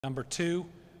Number two,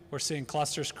 we're seeing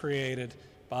clusters created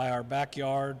by our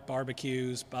backyard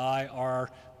barbecues, by our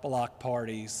block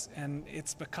parties, and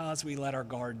it's because we let our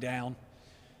guard down.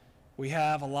 We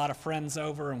have a lot of friends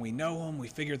over and we know them, we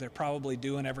figure they're probably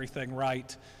doing everything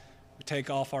right. We take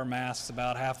off our masks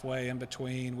about halfway in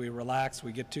between, we relax,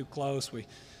 we get too close, we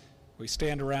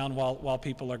stand around while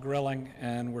people are grilling,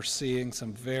 and we're seeing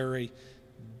some very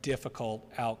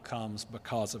difficult outcomes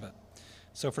because of it.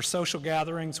 So for social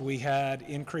gatherings, we had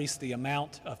increased the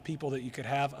amount of people that you could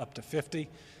have up to 50.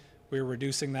 We're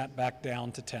reducing that back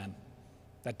down to 10.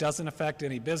 That doesn't affect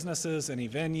any businesses, any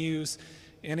venues,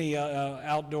 any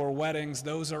outdoor weddings.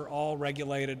 Those are all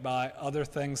regulated by other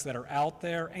things that are out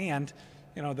there, and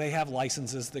they have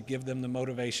licenses that give them the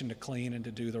motivation to clean and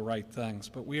to do the right things.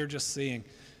 But we are just seeing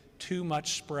too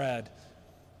much spread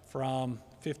from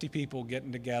 50 people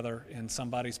getting together in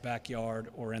somebody's backyard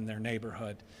or in their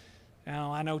neighborhood.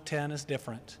 Now, I know 10 is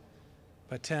different,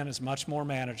 but 10 is much more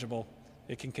manageable.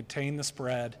 It can contain the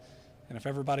spread, and if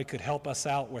everybody could help us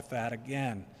out with that,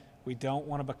 again, we don't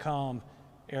want to become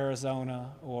Arizona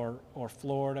or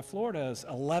Florida. Florida is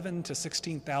 11 to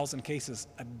 16,000 cases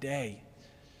a day,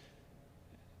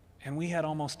 and we had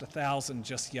almost 1,000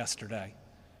 just yesterday.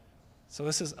 So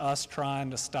this is us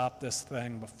trying to stop this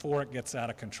thing before it gets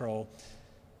out of control,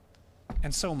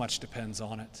 and so much depends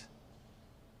on it.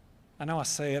 I know I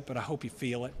say it, but I hope you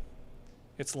feel it.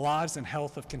 It's lives and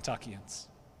health of Kentuckians.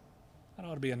 That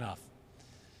ought to be enough.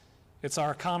 It's our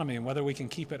economy and whether we can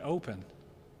keep it open.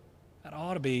 That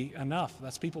ought to be enough.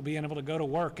 That's people being able to go to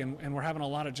work, and we're having a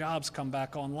lot of jobs come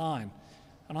back online.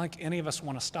 I don't think any of us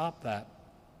want to stop that.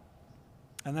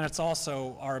 And then it's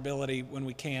also our ability, when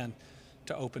we can,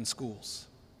 to open schools.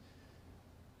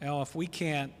 If we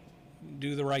can't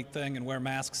do the right thing and wear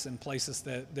masks in places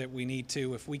that we need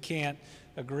to, if we can't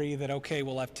agree that, okay,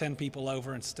 we'll have 10 people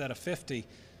over instead of 50,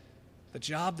 the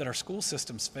job that our school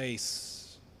systems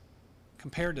face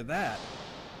compared to that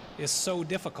is so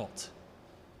difficult.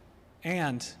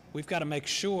 And we've got to make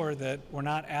sure that we're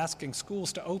not asking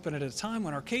schools to open at a time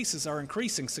when our cases are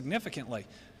increasing significantly.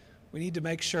 We need to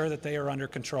make sure that they are under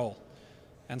control.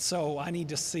 And so I need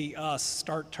to see us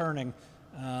start turning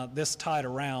this tide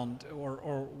around,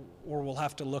 or we'll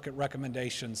have to look at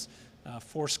recommendations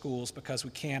for schools, because we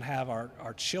can't have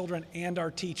our children and our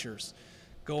teachers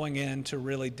going into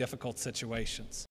really difficult situations.